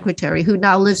Enlai's secretary, who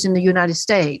now lives in the United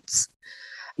States,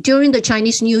 during the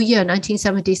Chinese New Year,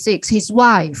 1976, his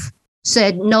wife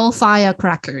said no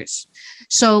firecrackers.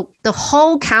 So the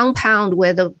whole compound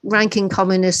where the ranking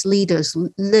communist leaders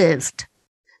lived,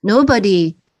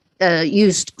 nobody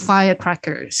used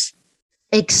firecrackers,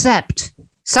 except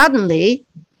suddenly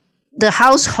the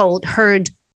household heard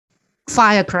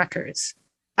firecrackers.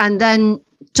 And then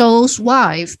Zhou's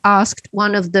wife asked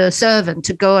one of the servants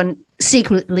to go and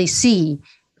secretly see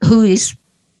who is,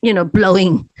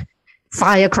 blowing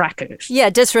firecrackers. Yeah,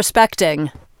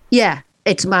 disrespecting. Yeah,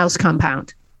 it's Mao's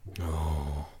compound.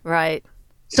 Oh. Right.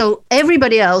 So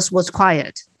everybody else was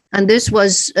quiet. And this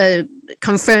was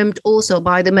confirmed also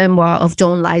by the memoir of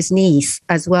Zhou Enlai's niece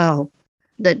as well,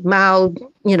 that Mao,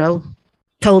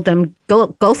 told them,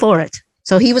 go for it.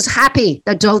 So he was happy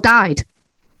that Zhou died.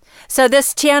 So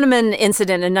this Tiananmen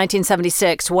incident in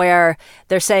 1976, where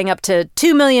they're saying up to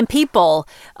 2 million people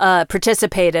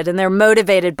participated, and they're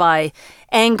motivated by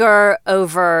anger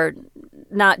over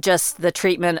not just the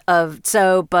treatment of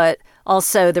Zhou, but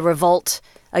also the revolt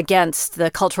against the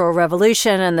Cultural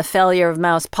Revolution and the failure of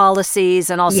Mao's policies,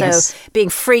 and also being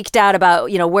freaked out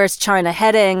about, where's China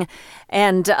heading?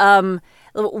 And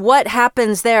what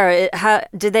happens there?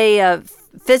 Do they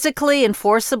physically and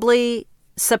forcibly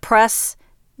suppress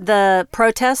the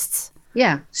protests?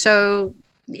 Yeah. So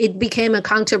it became a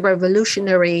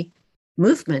counter-revolutionary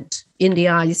movement in the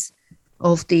eyes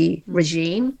of the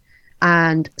regime.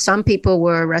 And some people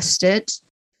were arrested.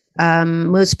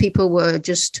 Most people were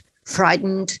just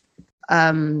frightened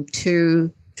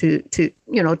to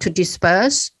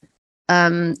disperse.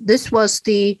 This was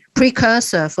the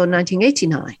precursor for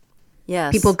 1989.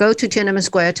 Yes. People go to Tiananmen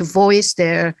Square to voice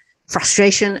their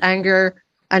frustration, anger,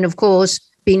 and of course,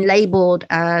 being labeled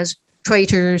as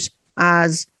traitors,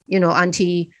 as,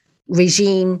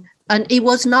 anti-regime. And it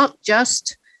was not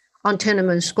just on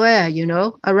Tiananmen Square,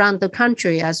 around the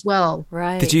country as well.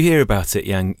 Right. Did you hear about it,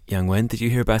 Yang Wen? Did you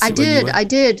hear about it? I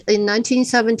did. In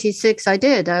 1976, I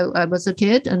did. I was a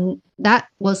kid, and that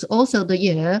was also the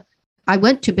year I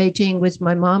went to Beijing with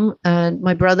my mom and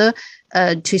my brother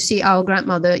to see our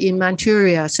grandmother in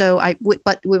Manchuria.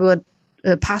 But we were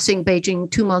passing Beijing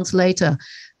 2 months later,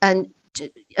 and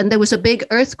there was a big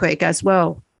earthquake as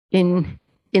well in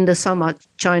the summer,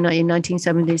 China in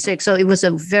 1976. So it was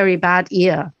a very bad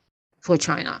year for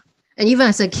China. And even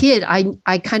as a kid,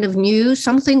 I kind of knew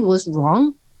something was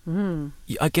wrong. Mm.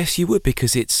 I guess you would,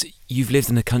 because you've lived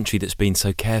in a country that's been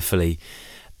so carefully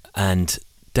and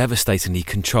devastatingly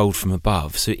controlled from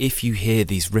above. So if you hear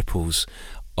these ripples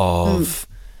of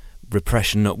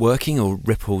repression not working, or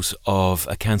ripples of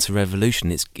a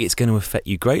counter-revolution, it's going to affect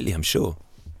you greatly, I'm sure.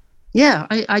 Yeah,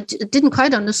 I didn't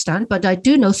quite understand, but I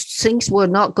do know things were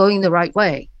not going the right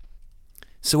way.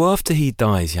 So after he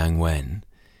dies, Yang Wen,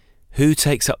 who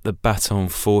takes up the baton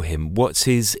for him? What's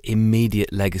his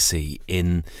immediate legacy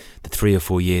in the 3 or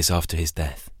 4 years after his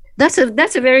death? That's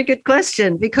a very good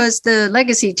question, because the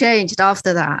legacy changed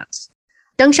after that.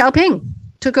 Deng Xiaoping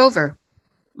took over,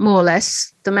 more or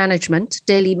less, the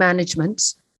daily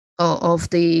management of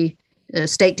the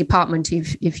State Department,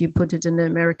 if you put it in the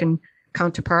American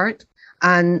counterpart.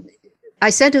 And I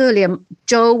said earlier,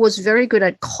 Zhou was very good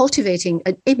at cultivating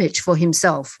an image for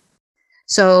himself.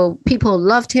 So people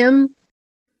loved him.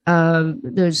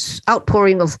 There's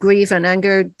outpouring of grief and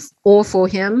anger all for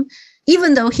him.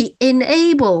 Even though he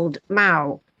enabled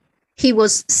Mao, he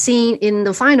was seen in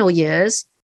the final years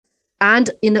and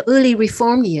in the early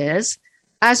reform years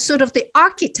as sort of the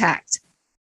architect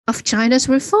of China's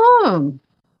reform,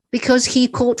 because he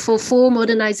called for 4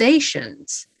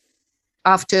 modernizations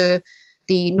after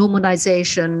the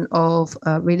normalization of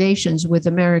relations with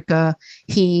America,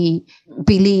 he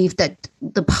believed that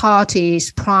the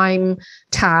party's prime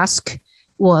task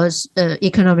was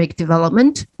economic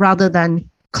development rather than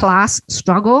class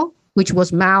struggle, which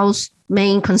was Mao's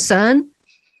main concern.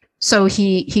 So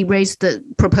he raised the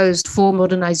proposed for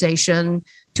modernization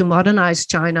to modernize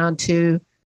China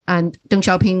and Deng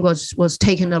Xiaoping was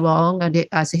taken along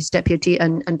as his deputy,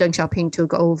 and Deng Xiaoping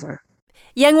took over.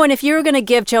 Yang Wen, if you were going to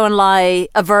give Zhou Enlai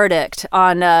a verdict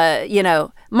on,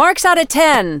 marks out of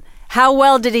 10, how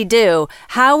well did he do?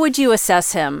 How would you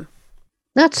assess him?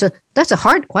 That's a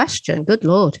hard question. Good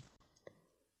Lord.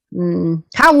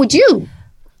 How would you?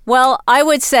 Well, I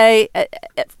would say,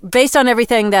 based on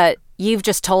everything that you've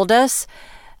just told us,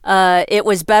 it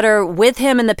was better with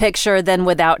him in the picture than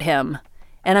without him.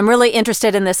 And I'm really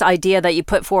interested in this idea that you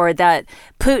put forward that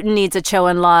Putin needs a Zhou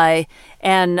Enlai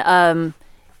and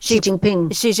Xi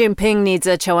Jinping needs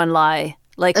a Zhou Enlai.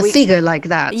 Like a figure like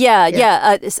that.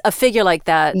 Yeah, a figure like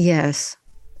that. Yes.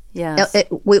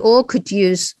 We all could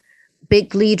use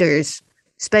big leaders,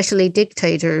 especially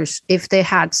dictators, if they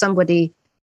had somebody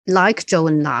like Zhou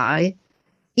Enlai,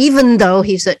 even though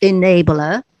he's an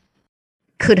enabler,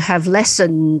 could have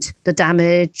lessened the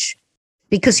damage,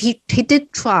 because he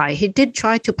did try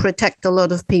to protect a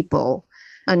lot of people,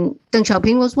 and Deng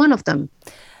Xiaoping was one of them.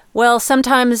 Well,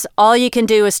 sometimes all you can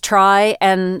do is try,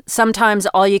 and sometimes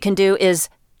all you can do is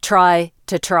try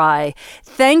to try.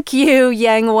 Thank you,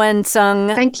 Yang Wen-sung.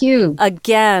 Thank you.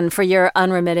 Again, for your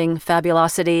unremitting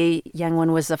fabulosity. Yang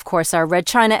Wen was, of course, our Red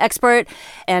China expert,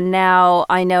 and now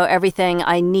I know everything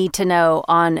I need to know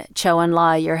on Zhou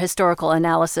Enlai. Your historical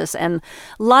analysis and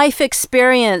life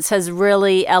experience has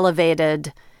really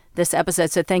elevated this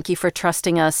episode, so thank you for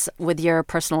trusting us with your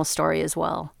personal story as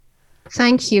well.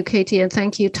 Thank you, Katie, and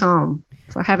thank you, Tom,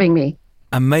 for having me.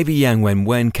 And maybe, Yang Wen,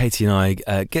 when Katie and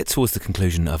I get towards the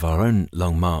conclusion of our own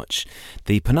long march,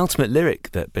 the penultimate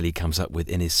lyric that Billy comes up with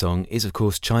in his song is, of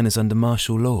course, China's under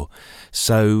martial law.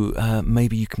 So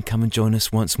maybe you can come and join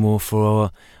us once more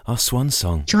for our swan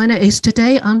song. China is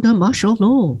today under martial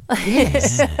law.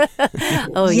 Yes.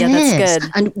 That's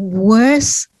good. And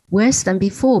worse than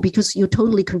before, because you're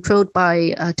totally controlled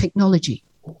by technology.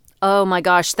 Oh my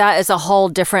gosh, that is a whole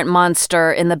different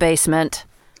monster in the basement.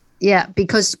 Yeah,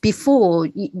 because before,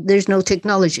 there's no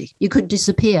technology. You could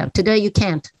disappear. Today, you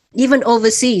can't. Even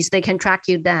overseas, they can track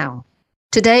you down.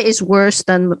 Today is worse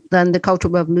than the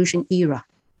Cultural Revolution era.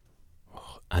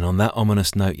 And on that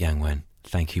ominous note, Yang Wen,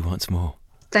 thank you once more.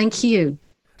 Thank you.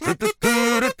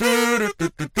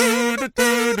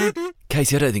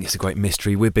 Katie, I don't think it's a great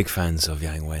mystery. We're big fans of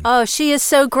Yang Wen. Oh, she is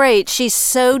so great. She's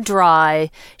so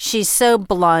dry. She's so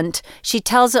blunt. She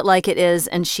tells it like it is,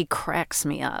 and she cracks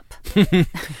me up.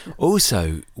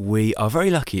 Also, we are very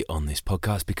lucky on this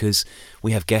podcast because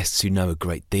we have guests who know a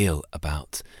great deal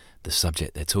about the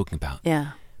subject they're talking about.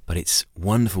 Yeah. But it's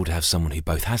wonderful to have someone who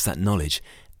both has that knowledge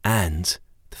and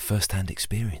the first-hand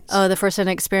experience. Oh, the first-hand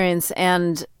experience.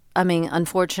 And, I mean,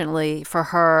 unfortunately for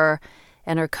her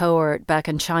and her cohort back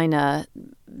in China,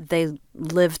 they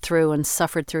lived through and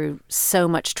suffered through so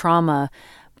much trauma.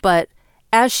 But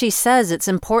as she says, it's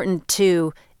important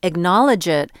to acknowledge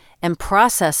it and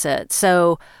process it.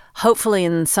 So hopefully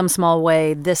in some small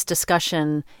way, this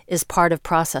discussion is part of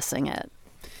processing it.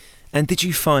 And did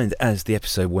you find, as the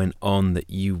episode went on, that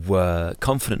you were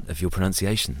confident of your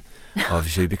pronunciation of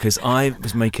Zhu? Because I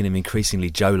was making him increasingly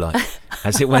Zhou-like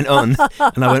as it went on.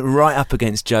 And I went right up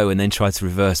against Zhou and then tried to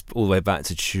reverse all the way back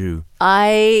to Zhu.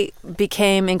 I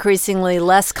became increasingly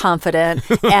less confident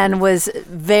and was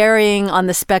varying on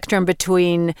the spectrum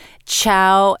between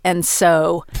Chow and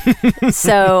So.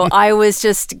 So I was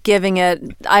just giving it,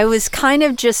 I was kind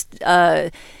of just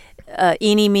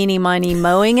eeny, meeny, miny,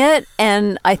 mowing it.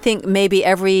 And I think maybe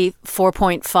every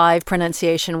 4.5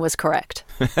 pronunciation was correct.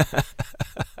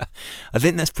 I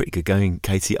think that's pretty good going,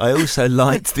 Katie. I also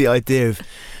liked the idea of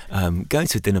going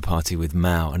to a dinner party with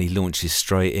Mao and he launches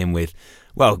straight in with,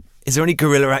 well, is there any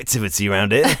guerrilla activity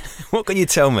around it? What can you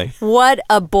tell me? What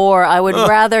a bore. I would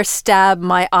rather stab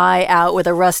my eye out with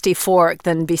a rusty fork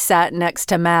than be sat next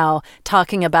to Mao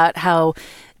talking about how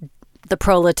the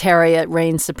proletariat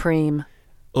reigns supreme.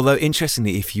 Although,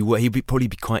 interestingly, if you were, he'd probably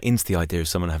be quite into the idea of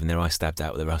someone having their eye stabbed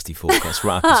out with a rusty fork. That's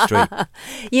right up the street.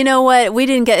 You know what? We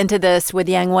didn't get into this with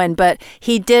Yang Wen, but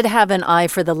he did have an eye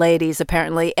for the ladies,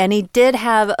 apparently, and he did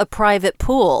have a private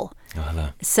pool. Oh, hello.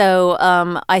 So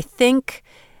I think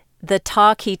the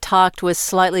talk he talked was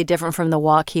slightly different from the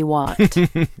walk he walked.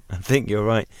 I think you're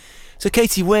right. So,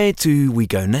 Katie, where do we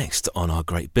go next on our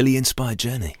great Billy-inspired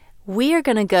journey? We are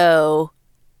going to go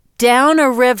down a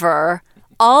river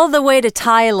all the way to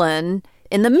Thailand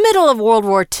in the middle of World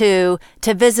War II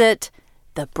to visit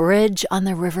the bridge on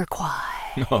the River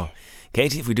Kwai. Oh,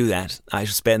 Katie, if we do that, I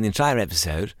shall spend the entire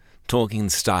episode talking in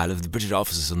the style of the British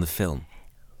officers on the film.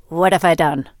 What have I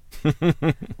done?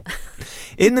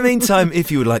 In the meantime,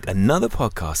 if you would like another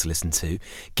podcast to listen to,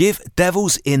 give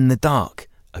Devils in the Dark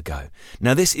a go.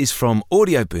 Now, this is from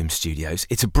Audio Boom Studios.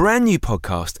 It's a brand new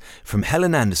podcast from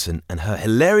Helen Anderson and her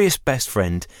hilarious best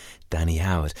friend, Danny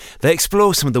Howard. They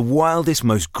explore some of the wildest,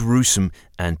 most gruesome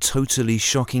and totally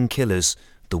shocking killers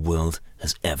the world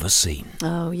has ever seen.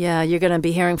 Oh, yeah. You're going to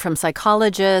be hearing from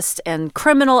psychologists and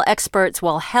criminal experts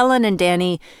while Helen and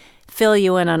Danny fill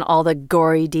you in on all the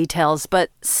gory details. But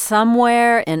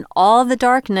somewhere in all the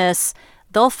darkness,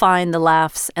 they'll find the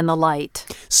laughs and the light.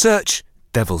 Search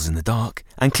Devils in the Dark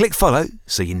and click follow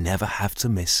so you never have to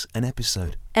miss an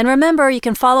episode. And remember, you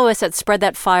can follow us at Spread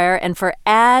That Fire, and for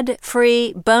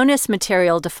ad-free bonus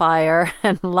material to Fire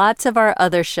and lots of our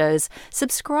other shows,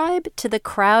 subscribe to the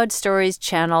Crowd Stories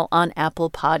channel on Apple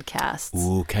Podcasts.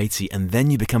 Ooh, Katie, and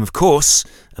then you become, of course,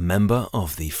 a member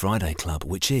of the Friday Club,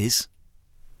 which is...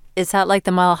 Is that like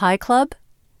the Mile High Club?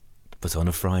 But on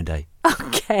a Friday.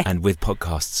 Okay. And with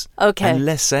podcasts. Okay. And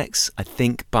less sex, I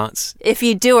think, but... If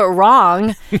you do it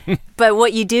wrong. But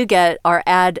what you do get are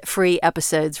ad-free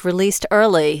episodes released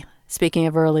early. Speaking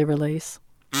of early release.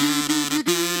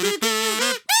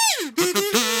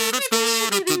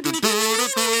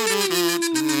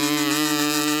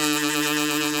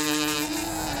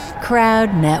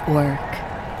 Crowd Network.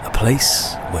 A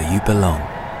place where you belong.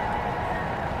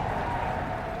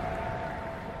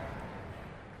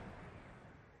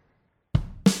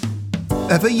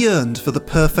 Ever yearned for the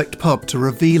perfect pub to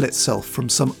reveal itself from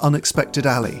some unexpected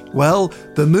alley? Well,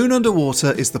 The Moon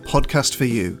Underwater is the podcast for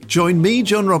you. Join me,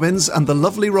 John Robbins, and the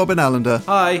lovely Robin Allender.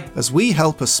 Hi. As we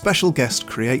help a special guest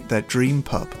create their dream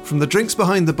pub. From the drinks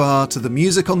behind the bar to the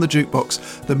music on the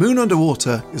jukebox, The Moon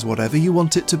Underwater is whatever you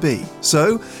want it to be.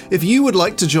 So, if you would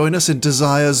like to join us in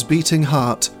Desire's beating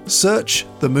heart, search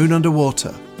The Moon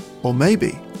Underwater. Or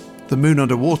maybe The Moon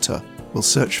Underwater will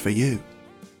search for you.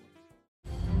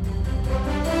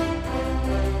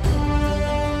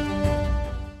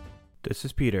 This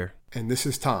is Peter. And this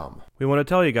is Tom. We want to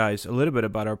tell you guys a little bit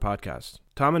about our podcast.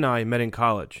 Tom and I met in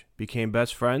college, became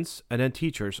best friends, and then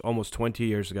teachers almost 20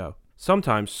 years ago.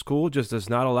 Sometimes school just does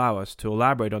not allow us to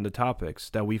elaborate on the topics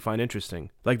that we find interesting,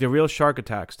 like the real shark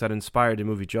attacks that inspired the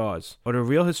movie Jaws, or the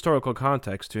real historical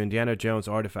context to Indiana Jones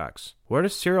artifacts. Where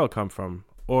does cereal come from?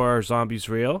 Or are zombies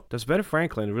real? Does Ben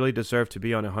Franklin really deserve to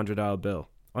be on a $100 bill?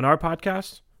 On our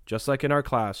podcast, just like in our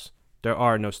class, there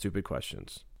are no stupid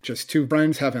questions. Just two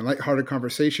friends having a lighthearted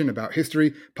conversation about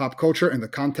history, pop culture, and the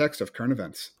context of current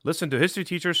events. Listen to History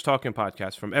Teachers Talking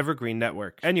Podcast from Evergreen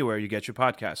Network, anywhere you get your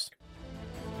podcasts.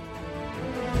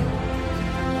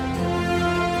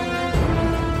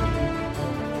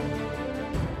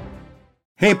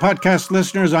 Hey, podcast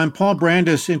listeners, I'm Paul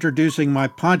Brandis introducing my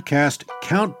podcast,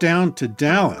 Countdown to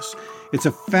Dallas. It's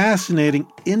a fascinating,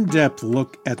 in-depth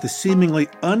look at the seemingly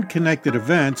unconnected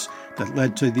events that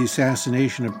led to the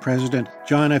assassination of President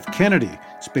John F. Kennedy.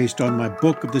 It's based on my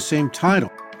book of the same title.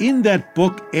 In that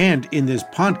book and in this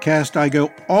podcast, I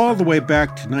go all the way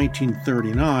back to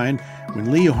 1939, when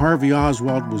Lee Harvey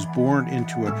Oswald was born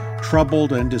into a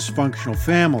troubled and dysfunctional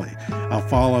family. I'll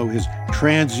follow his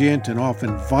transient and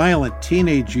often violent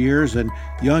teenage years and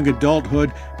young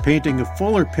adulthood, painting a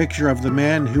fuller picture of the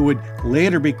man who would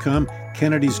later become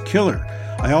Kennedy's killer.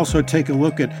 I also take a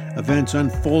look at events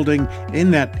unfolding in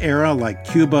that era, like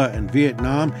Cuba and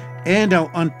Vietnam, and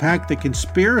I'll unpack the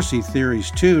conspiracy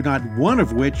theories too, not one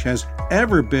of which has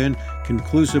ever been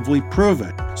conclusively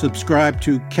proven. Subscribe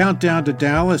to Countdown to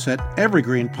Dallas at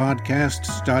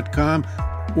evergreenpodcasts.com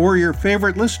or your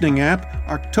favorite listening app,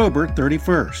 October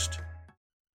 31st.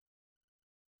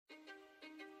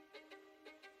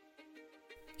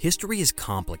 History is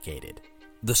complicated.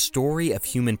 The story of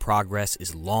human progress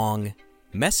is long,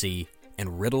 messy,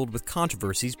 and riddled with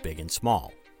controversies big and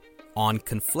small. On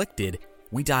Conflicted,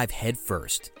 we dive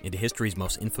headfirst into history's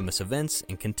most infamous events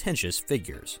and contentious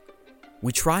figures.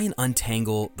 We try and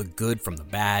untangle the good from the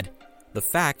bad, the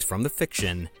fact from the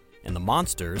fiction, and the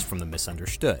monsters from the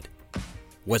misunderstood.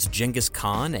 Was Genghis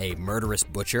Khan a murderous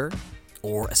butcher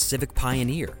or a civic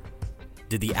pioneer?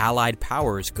 Did the Allied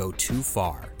powers go too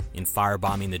far in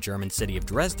firebombing the German city of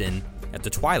Dresden at the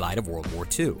twilight of World War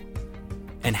II?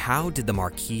 And how did the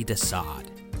Marquis de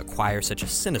Sade acquire such a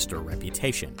sinister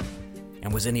reputation?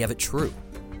 And was any of it true?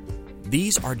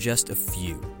 These are just a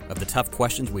few of the tough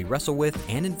questions we wrestle with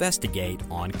and investigate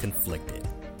on Conflicted.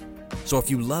 So if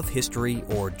you love history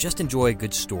or just enjoy a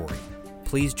good story,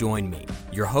 please join me,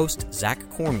 your host, Zach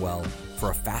Cornwell, for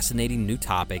a fascinating new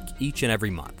topic each and every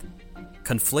month.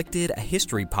 Conflicted, a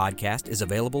history podcast, is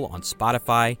available on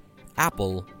Spotify,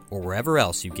 Apple, or wherever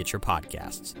else you get your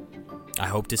podcasts. I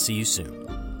hope to see you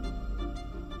soon.